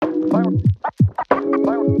Why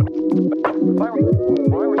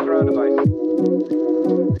we're surrounded by.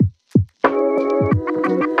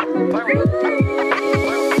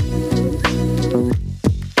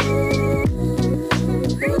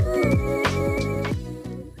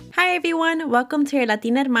 Hi everyone, welcome to your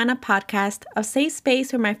Latina Hermana podcast, a safe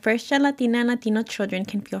space where my first-gen Latina and Latino children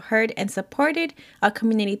can feel heard and supported, a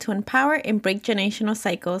community to empower and break generational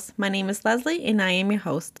cycles. My name is Leslie and I am your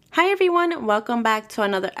host. Hi everyone, welcome back to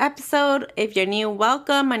another episode. If you're new,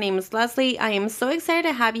 welcome. My name is Leslie. I am so excited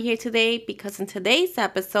to have you here today because in today's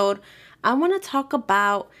episode, I want to talk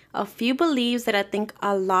about a few beliefs that I think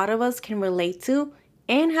a lot of us can relate to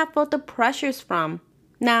and have felt the pressures from.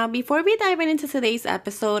 Now, before we dive into today's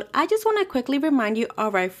episode, I just want to quickly remind you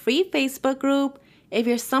of our free Facebook group. If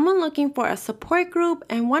you're someone looking for a support group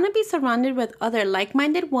and want to be surrounded with other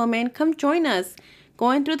like-minded women, come join us.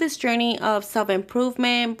 Going through this journey of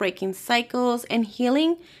self-improvement, breaking cycles, and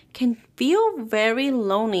healing can feel very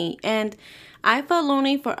lonely. And I felt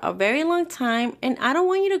lonely for a very long time, and I don't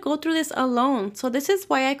want you to go through this alone. So this is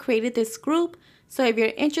why I created this group. So if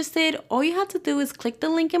you're interested, all you have to do is click the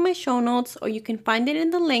link in my show notes, or you can find it in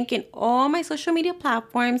the link in all my social media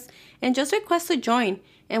platforms and just request to join.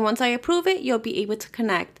 And once I approve it, you'll be able to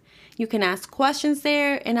connect. You can ask questions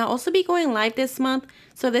there, and I'll also be going live this month.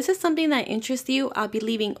 So if this is something that interests you, I'll be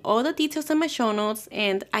leaving all the details in my show notes,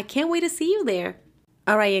 and I can't wait to see you there.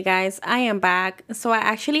 Alright, you guys, I am back. So I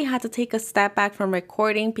actually had to take a step back from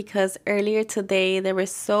recording because earlier today there were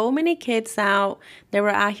so many kids out. They were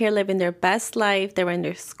out here living their best life. They were in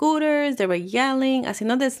their scooters. They were yelling,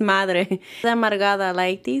 haciendo desmadre. Amargada,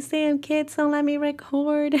 like, these damn kids don't let me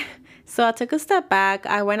record. So I took a step back.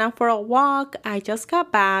 I went out for a walk. I just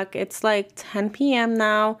got back. It's like 10 p.m.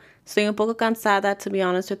 now. Estoy un poco cansada, to be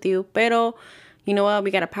honest with you. Pero you know what, we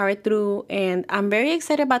gotta power through, and I'm very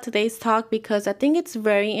excited about today's talk because I think it's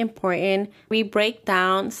very important we break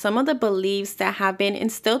down some of the beliefs that have been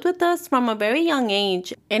instilled with us from a very young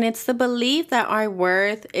age. And it's the belief that our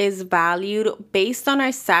worth is valued based on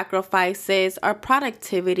our sacrifices, our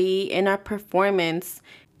productivity, and our performance.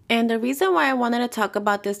 And the reason why I wanted to talk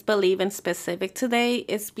about this belief in specific today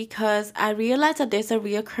is because I realized that there's a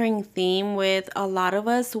reoccurring theme with a lot of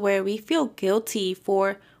us where we feel guilty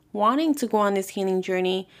for wanting to go on this healing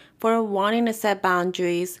journey, for wanting to set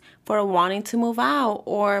boundaries, for wanting to move out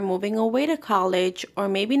or moving away to college, or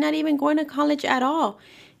maybe not even going to college at all.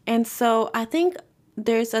 And so I think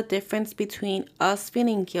there's a difference between us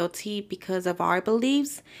feeling guilty because of our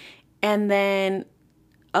beliefs and then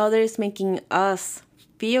others making us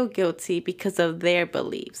feel guilty because of their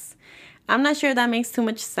beliefs. I'm not sure if that makes too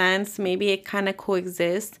much sense. Maybe it kind of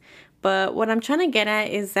coexists. But what I'm trying to get at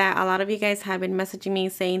is that a lot of you guys have been messaging me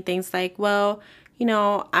saying things like, well, you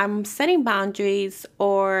know, I'm setting boundaries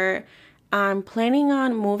or I'm planning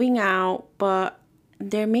on moving out, but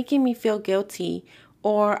they're making me feel guilty.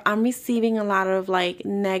 Or I'm receiving a lot of like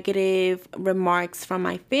negative remarks from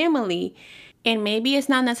my family. And maybe it's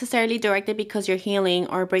not necessarily directed because you're healing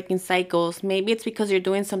or breaking cycles. Maybe it's because you're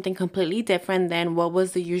doing something completely different than what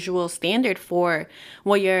was the usual standard for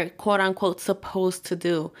what you're quote unquote supposed to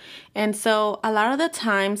do. And so a lot of the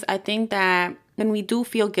times I think that when we do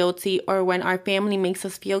feel guilty or when our family makes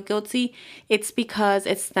us feel guilty, it's because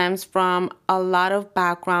it stems from a lot of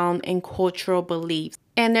background and cultural beliefs.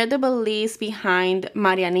 And they're the beliefs behind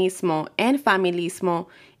Marianismo and Familismo.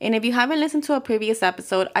 And if you haven't listened to a previous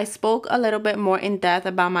episode, I spoke a little bit more in depth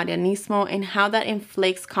about Marianismo and how that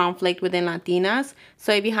inflicts conflict within Latinas.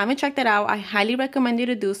 So if you haven't checked that out, I highly recommend you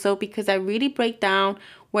to do so because I really break down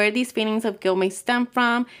where these feelings of guilt may stem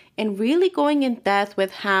from and really going in depth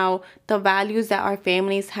with how the values that our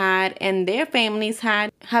families had and their families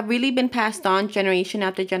had have really been passed on generation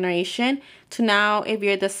after generation to now if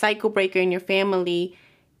you're the cycle breaker in your family,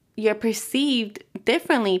 you're perceived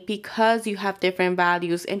differently because you have different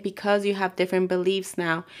values and because you have different beliefs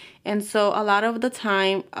now. And so a lot of the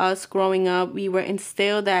time, us growing up, we were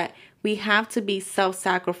instilled that we have to be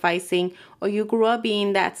self-sacrificing, or you grew up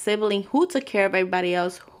being that sibling who took care of everybody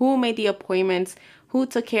else, who made the appointments, who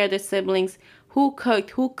took care of their siblings, who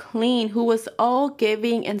cooked, who cleaned, who was all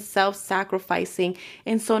giving and self-sacrificing.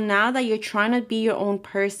 And so now that you're trying to be your own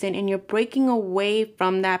person and you're breaking away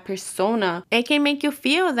from that persona, it can make you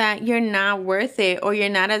feel that you're not worth it or you're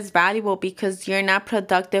not as valuable because you're not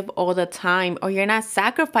productive all the time or you're not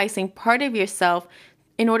sacrificing part of yourself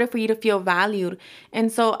in order for you to feel valued.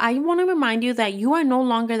 And so I want to remind you that you are no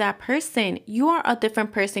longer that person. You are a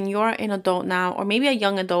different person. You are an adult now, or maybe a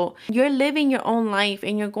young adult. You're living your own life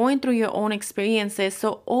and you're going through your own experiences.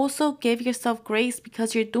 So also give yourself grace,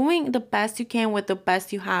 because you're doing the best you can with the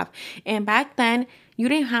best you have. And back then, you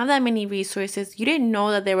didn't have that many resources. You didn't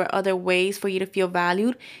know that there were other ways for you to feel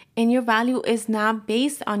valued. And your value is not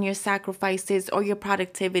based on your sacrifices or your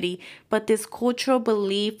productivity, but this cultural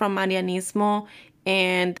belief from Marianismo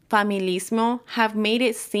and Familismo have made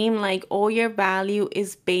it seem like all your value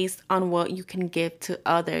is based on what you can give to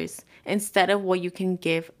others instead of what you can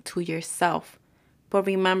give to yourself. But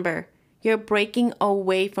remember, you're breaking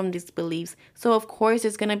away from these beliefs. So of course,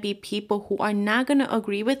 there's going to be people who are not going to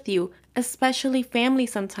agree with you, especially family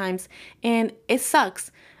sometimes. And it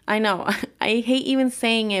sucks. I know. I hate even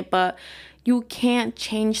saying it, but you can't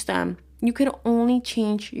change them. You can only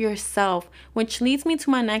change yourself, which leads me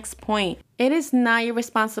to my next point. It is not your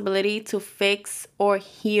responsibility to fix or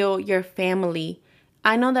heal your family.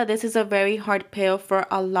 I know that this is a very hard pill for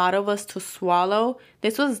a lot of us to swallow.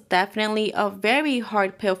 This was definitely a very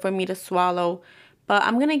hard pill for me to swallow, but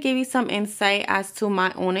I'm going to give you some insight as to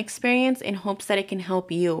my own experience in hopes that it can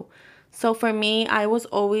help you. So for me, I was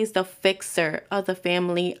always the fixer of the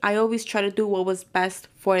family. I always try to do what was best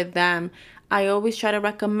for them. I always try to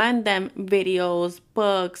recommend them videos,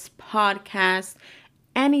 books, podcasts,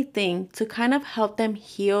 anything to kind of help them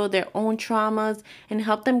heal their own traumas and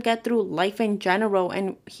help them get through life in general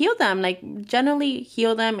and heal them, like generally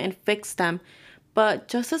heal them and fix them. But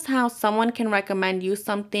just as how someone can recommend you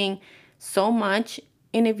something so much,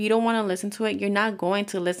 and if you don't want to listen to it, you're not going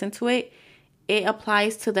to listen to it, it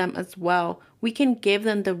applies to them as well. We can give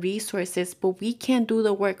them the resources, but we can't do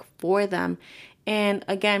the work for them. And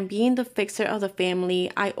again, being the fixer of the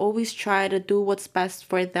family, I always try to do what's best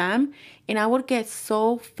for them. And I would get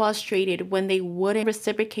so frustrated when they wouldn't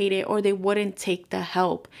reciprocate it or they wouldn't take the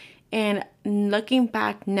help. And looking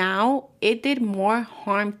back now, it did more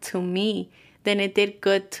harm to me than it did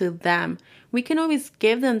good to them. We can always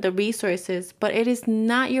give them the resources, but it is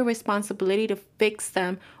not your responsibility to fix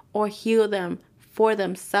them or heal them for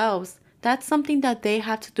themselves. That's something that they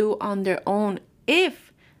have to do on their own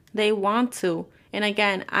if they want to. And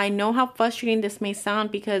again, I know how frustrating this may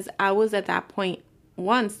sound because I was at that point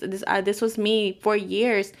once. This was me for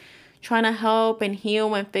years. Trying to help and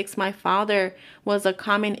heal and fix my father was a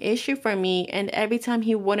common issue for me. And every time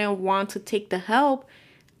he wouldn't want to take the help,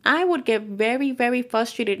 I would get very, very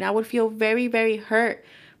frustrated and I would feel very, very hurt.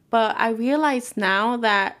 But I realize now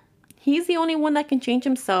that he's the only one that can change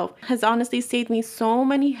himself. Has honestly saved me so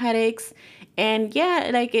many headaches. And yeah,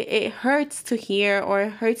 like it hurts to hear or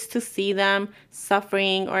it hurts to see them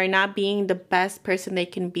suffering or not being the best person they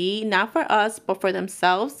can be, not for us, but for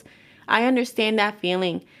themselves. I understand that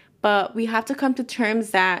feeling, but we have to come to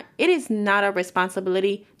terms that it is not our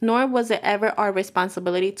responsibility, nor was it ever our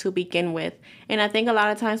responsibility to begin with. And I think a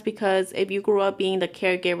lot of times because if you grew up being the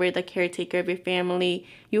caregiver, the caretaker of your family,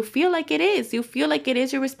 you feel like it is. You feel like it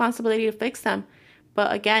is your responsibility to fix them.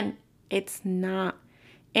 But again, it's not.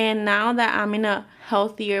 And now that I'm in a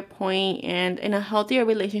healthier point and in a healthier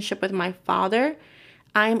relationship with my father,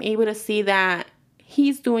 I'm able to see that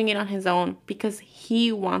he's doing it on his own because he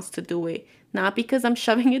wants to do it. Not because I'm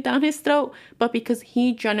shoving it down his throat, but because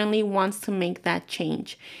he genuinely wants to make that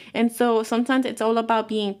change. And so sometimes it's all about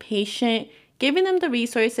being patient, giving them the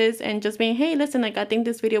resources and just being, hey, listen, like I think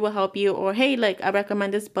this video will help you. Or hey, like I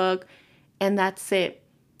recommend this book. And that's it.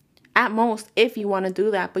 At most, if you want to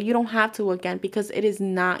do that, but you don't have to again because it is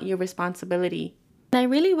not your responsibility. And I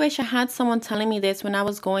really wish I had someone telling me this when I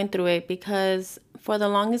was going through it because for the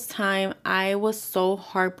longest time, I was so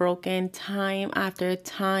heartbroken time after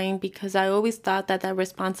time because I always thought that that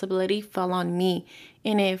responsibility fell on me.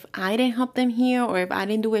 And if I didn't help them heal or if I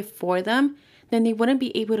didn't do it for them, then they wouldn't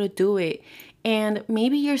be able to do it. And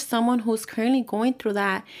maybe you're someone who's currently going through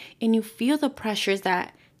that and you feel the pressures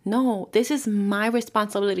that no, this is my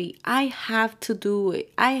responsibility. I have to do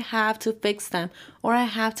it. I have to fix them or I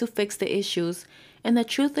have to fix the issues. And the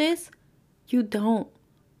truth is, you don't.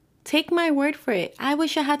 Take my word for it. I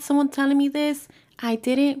wish I had someone telling me this. I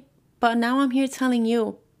didn't, but now I'm here telling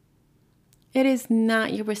you. It is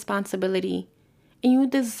not your responsibility. And you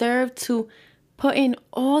deserve to put in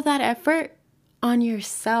all that effort on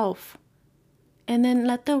yourself. And then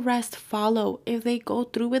let the rest follow. If they go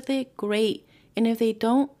through with it, great. And if they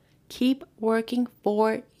don't, keep working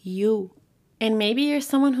for you. And maybe you're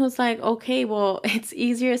someone who's like, okay, well, it's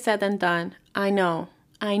easier said than done. I know.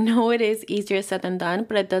 I know it is easier said than done,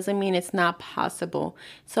 but it doesn't mean it's not possible.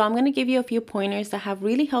 So I'm going to give you a few pointers that have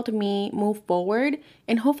really helped me move forward,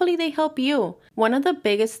 and hopefully they help you. One of the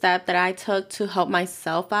biggest steps that I took to help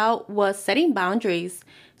myself out was setting boundaries.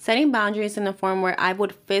 Setting boundaries in the form where I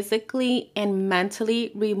would physically and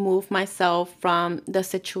mentally remove myself from the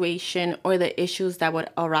situation or the issues that would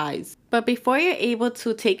arise. But before you're able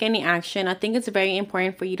to take any action, I think it's very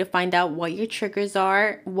important for you to find out what your triggers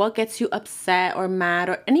are, what gets you upset or mad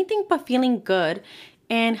or anything but feeling good,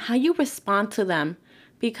 and how you respond to them.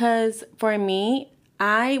 Because for me,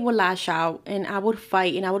 I would lash out and I would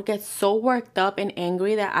fight and I would get so worked up and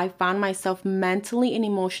angry that I found myself mentally and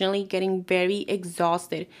emotionally getting very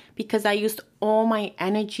exhausted because I used all my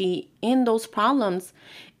energy in those problems.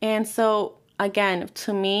 And so, again,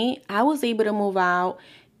 to me, I was able to move out,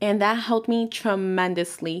 and that helped me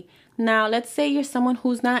tremendously. Now, let's say you're someone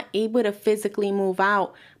who's not able to physically move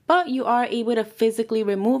out, but you are able to physically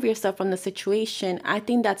remove yourself from the situation. I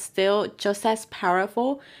think that's still just as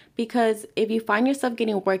powerful, because if you find yourself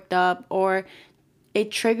getting worked up or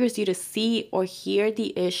it triggers you to see or hear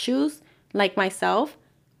the issues, like myself,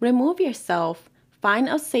 remove yourself. Find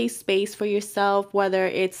a safe space for yourself, whether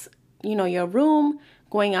it's, your room,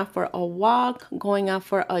 going out for a walk, going out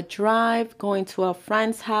for a drive, going to a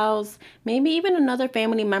friend's house, maybe even another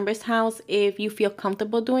family member's house if you feel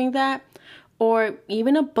comfortable doing that, or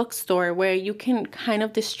even a bookstore where you can kind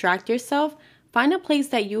of distract yourself. Find a place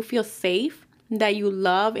that you feel safe, that you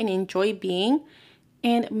love and enjoy being,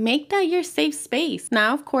 and make that your safe space.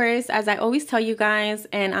 Now, of course, as I always tell you guys,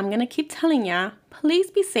 and I'm gonna keep telling ya,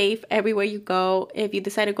 please be safe everywhere you go. If you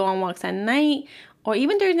decide to go on walks at night or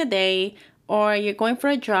even during the day, or you're going for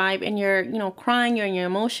a drive and you're, crying, you're in your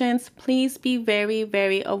emotions, please be very,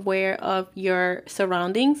 very aware of your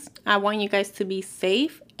surroundings. I want you guys to be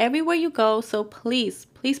safe everywhere you go. So please,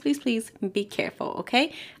 please, please, please be careful,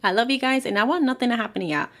 okay? I love you guys and I want nothing to happen to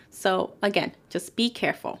y'all. So again, just be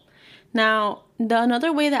careful. Now,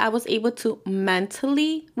 another way that I was able to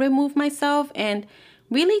mentally remove myself and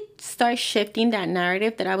really start shifting that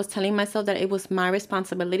narrative that I was telling myself that it was my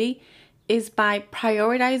responsibility is by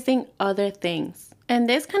prioritizing other things. And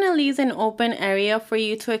this kind of leaves an open area for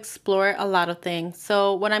you to explore a lot of things.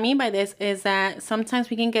 So what I mean by this is that sometimes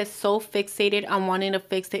we can get so fixated on wanting to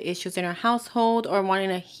fix the issues in our household or wanting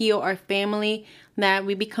to heal our family that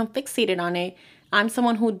we become fixated on it. I'm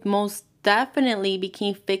someone who most definitely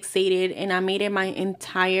became fixated, and I made it my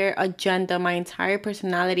entire agenda, my entire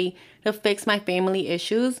personality to fix my family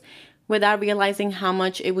issues without realizing how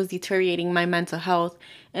much it was deteriorating my mental health.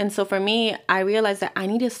 And so for me, I realized that I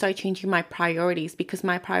need to start changing my priorities, because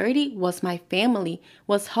my priority was my family,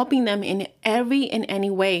 was helping them in every and any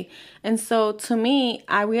way. And so to me,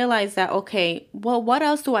 I realized that, okay, well, what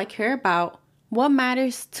else do I care about? What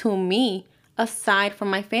matters to me aside from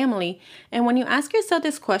my family? And when you ask yourself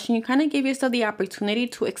this question, you kind of give yourself the opportunity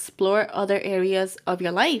to explore other areas of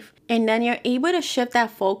your life. And then you're able to shift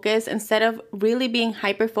that focus. Instead of really being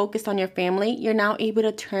hyper focused on your family, you're now able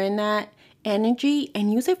to turn that energy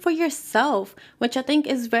and use it for yourself, which I think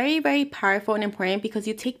is very, very powerful and important, because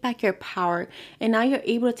you take back your power and now you're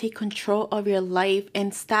able to take control of your life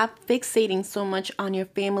and stop fixating so much on your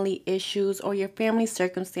family issues or your family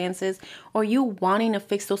circumstances, or you wanting to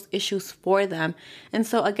fix those issues for them. And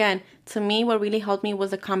so again, to me, what really helped me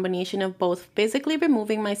was a combination of both physically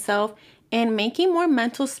removing myself and making more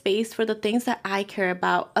mental space for the things that I care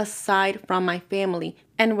about aside from my family.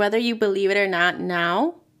 And whether you believe it or not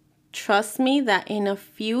now, trust me that in a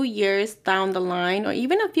few years down the line, or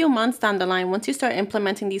even a few months down the line, once you start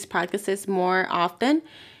implementing these practices more often,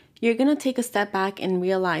 you're going to take a step back and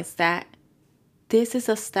realize that this is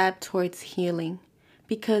a step towards healing,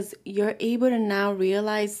 because you're able to now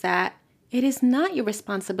realize that it is not your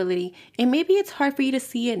responsibility. And maybe it's hard for you to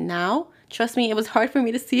see it now. Trust me, it was hard for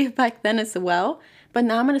me to see it back then as well. But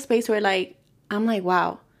now I'm in a space where I'm like,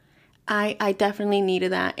 wow, I definitely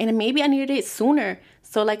needed that. And maybe I needed it sooner.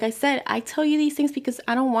 So like I said, I tell you these things because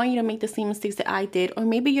I don't want you to make the same mistakes that I did. Or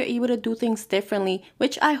maybe you're able to do things differently,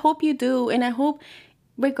 which I hope you do. And I hope,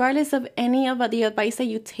 regardless of any of the advice that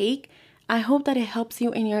you take, I hope that it helps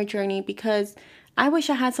you in your journey, because I wish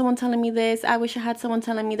I had someone telling me this. I wish I had someone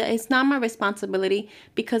telling me that it's not my responsibility,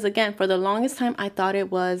 because again, for the longest time, I thought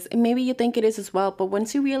it was, and maybe you think it is as well. But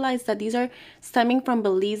once you realize that these are stemming from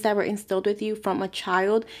beliefs that were instilled with you from a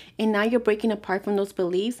child, and now you're breaking apart from those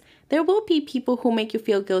beliefs, there will be people who make you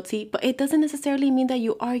feel guilty, but it doesn't necessarily mean that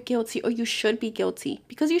you are guilty or you should be guilty,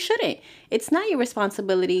 because you shouldn't. It's not your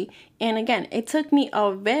responsibility. And again, it took me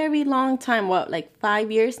a very long time,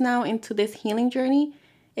 5 years now into this healing journey.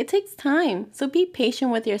 It takes time. So be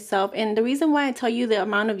patient with yourself. And the reason why I tell you the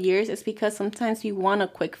amount of years is because sometimes we want a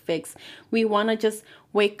quick fix. We want to just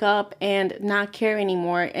wake up and not care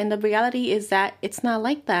anymore. And the reality is that it's not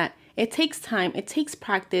like that. It takes time, it takes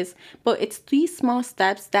practice, but it's these small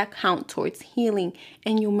steps that count towards healing.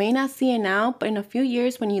 And you may not see it now, but in a few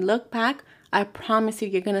years when you look back, I promise you,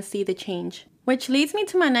 you're going to see the change. Which leads me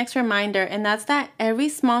to my next reminder, and that's that every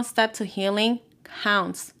small step to healing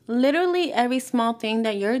counts. Literally every small thing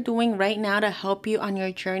that you're doing right now to help you on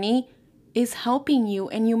your journey is helping you.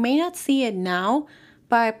 And you may not see it now,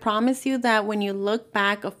 but I promise you that when you look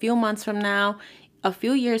back a few months from now, a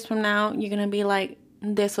few years from now, you're going to be like,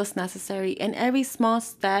 this was necessary. And every small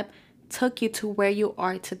step took you to where you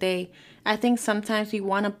are today. I think sometimes we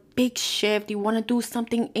want a big shift. You want to do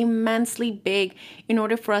something immensely big in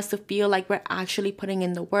order for us to feel like we're actually putting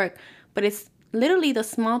in the work. But it's literally the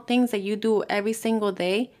small things that you do every single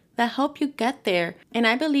day that help you get there. And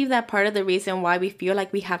I believe that part of the reason why we feel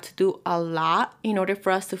like we have to do a lot in order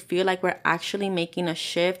for us to feel like we're actually making a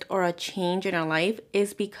shift or a change in our life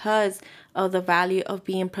is because of the value of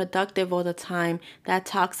being productive all the time, that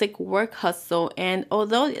toxic work hustle. And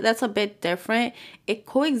although that's a bit different, it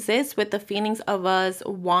coexists with the feelings of us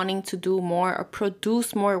wanting to do more or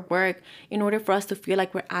produce more work in order for us to feel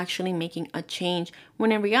like we're actually making a change.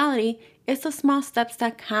 When in reality, it's the small steps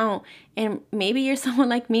that count. And maybe you're someone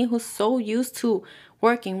like me who's so used to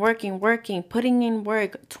working, putting in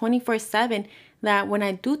work 24/7 that when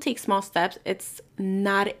I do take small steps, it's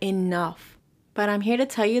not enough. But I'm here to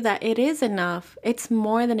tell you that it is enough. It's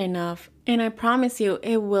more than enough. And I promise you,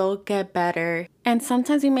 it will get better. And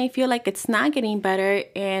sometimes we may feel like it's not getting better,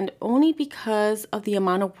 and only because of the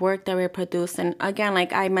amount of work that we're producing. Again,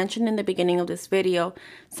 like I mentioned in the beginning of this video,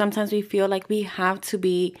 sometimes we feel like we have to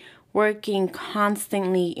be working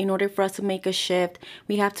constantly in order for us to make a shift.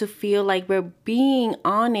 We have to feel like we're being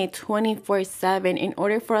on it 24/7 in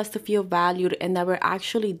order for us to feel valued and that we're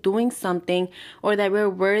actually doing something or that we're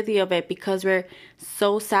worthy of it because we're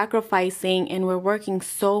so sacrificing and we're working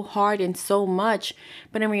so hard and so much.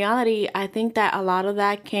 But in reality, I think that a lot of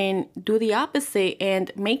that can do the opposite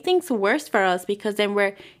and make things worse for us because then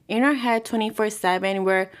we're in our head 24/7,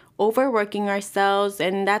 we're overworking ourselves,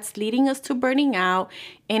 and that's leading us to burning out,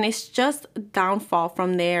 and it's just downfall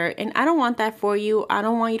from there. And I don't want that for you. I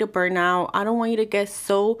don't want you to burn out. I don't want you to get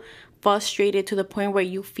so frustrated to the point where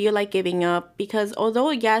you feel like giving up, because although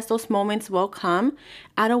yes, those moments will come,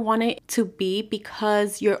 I don't want it to be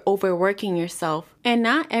because you're overworking yourself. And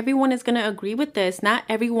not everyone is going to agree with this. Not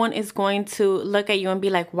everyone is going to look at you and be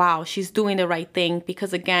like, wow, she's doing the right thing.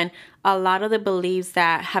 Because again, a lot of the beliefs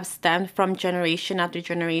that have stemmed from generation after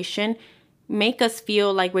generation make us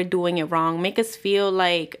feel like we're doing it wrong, make us feel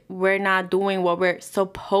like we're not doing what we're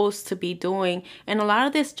supposed to be doing. And a lot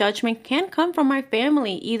of this judgment can come from our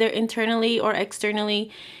family, either internally or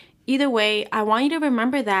externally. Either way, I want you to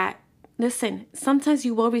remember that, listen, sometimes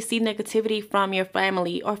you will receive negativity from your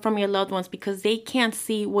family or from your loved ones because they can't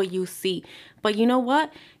see what you see. But you know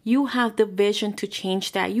what? You have the vision to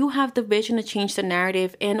change that. You have the vision to change the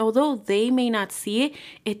narrative. And although they may not see it,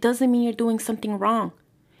 it doesn't mean you're doing something wrong.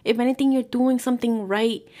 If anything, you're doing something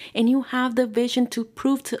right, and you have the vision to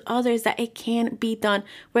prove to others that it can be done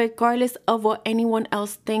regardless of what anyone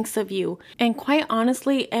else thinks of you. And quite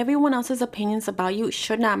honestly, everyone else's opinions about you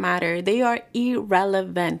should not matter. They are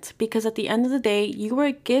irrelevant because at the end of the day, you were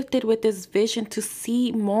gifted with this vision to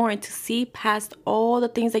see more and to see past all the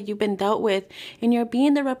things that you've been dealt with. And you're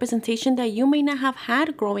being the representation that you may not have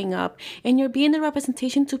had growing up. And you're being the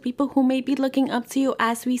representation to people who may be looking up to you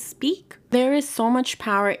as we speak. There is so much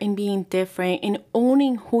power in being different, in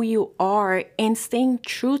owning who you are and staying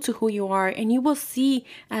true to who you are. And you will see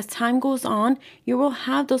as time goes on, you will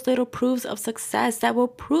have those little proofs of success that will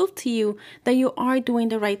prove to you that you are doing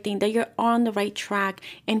the right thing, that you're on the right track.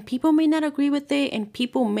 And people may not agree with it, and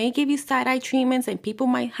people may give you side-eye treatments, and people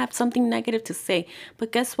might have something negative to say.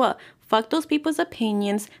 But guess what? Fuck those people's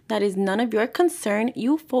opinions. That is none of your concern.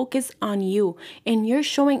 You focus on you. And you're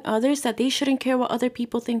showing others that they shouldn't care what other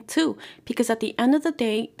people think too. Because at the end of the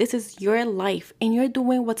day, this is your life and you're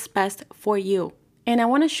doing what's best for you. And I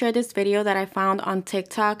want to share this video that I found on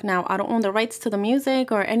TikTok. Now, I don't own the rights to the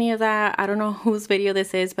music or any of that. I don't know whose video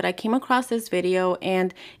this is, but I came across this video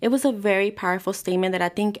and it was a very powerful statement that I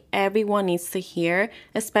think everyone needs to hear,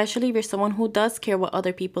 especially if you're someone who does care what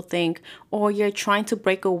other people think or you're trying to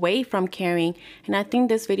break away from caring. And I think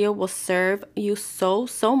this video will serve you so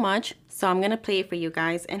much. So I'm going to play it for you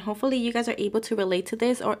guys, and hopefully you guys are able to relate to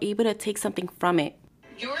this or able to take something from it.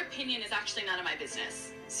 Your opinion is actually none of my business.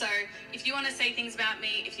 So if you want to say things about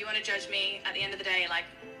me, if you want to judge me, at the end of the day, like,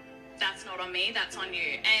 that's not on me, that's on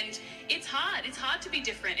you. And it's hard to be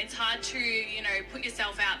different. It's hard to, put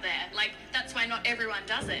yourself out there. Like, that's why not everyone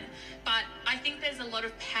does it. But I think there's a lot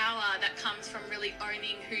of power that comes from really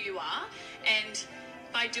owning who you are. And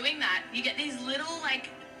by doing that, you get these little,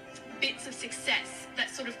 bits of success that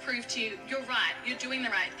sort of prove to you, you're right, you're doing the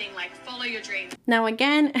right thing, follow your dreams. Now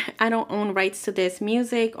again, I don't own rights to this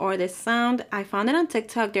music or this sound. I found it on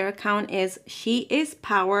TikTok. Their account is She Is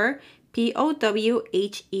Power,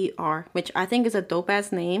 POWHER, which I think is a dope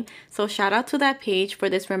ass name. So shout out to that page for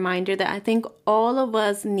this reminder that I think all of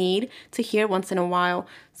us need to hear once in a while.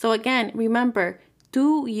 So again, remember,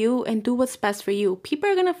 do you and do what's best for you. People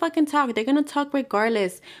are gonna fucking talk. They're gonna talk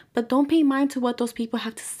regardless. But don't pay mind to what those people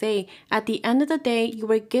have to say. At the end of the day, you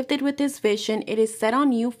were gifted with this vision. It is set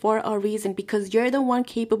on you for a reason because you're the one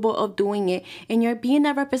capable of doing it. And you're being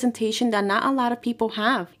that representation that not a lot of people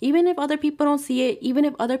have. Even if other people don't see it, even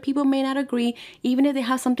if other people may not agree, even if they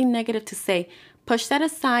have something negative to say. Push that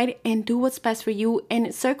aside and do what's best for you,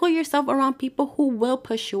 and circle yourself around people who will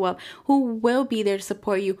push you up, who will be there to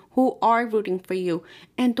support you, who are rooting for you.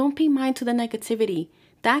 And don't pay mind to the negativity.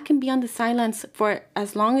 That can be on the silence for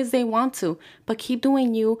as long as they want to, but keep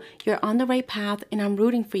doing you. You're on the right path and I'm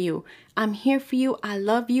rooting for you. I'm here for you. I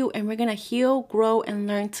love you, and we're gonna heal, grow, and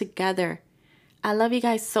learn together. I love you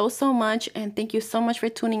guys so much, and thank you so much for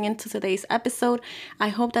tuning into today's episode. I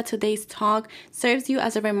hope that today's talk serves you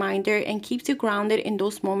as a reminder and keeps you grounded in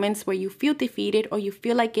those moments where you feel defeated or you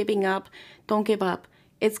feel like giving up. Don't give up.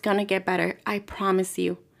 It's gonna get better. I promise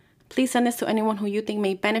you. Please send this to anyone who you think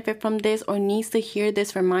may benefit from this or needs to hear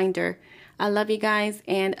this reminder. I love you guys,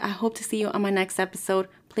 and I hope to see you on my next episode.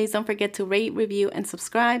 Please don't forget to rate, review, and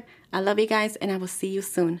subscribe. I love you guys, and I will see you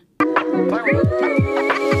soon. Fireworks.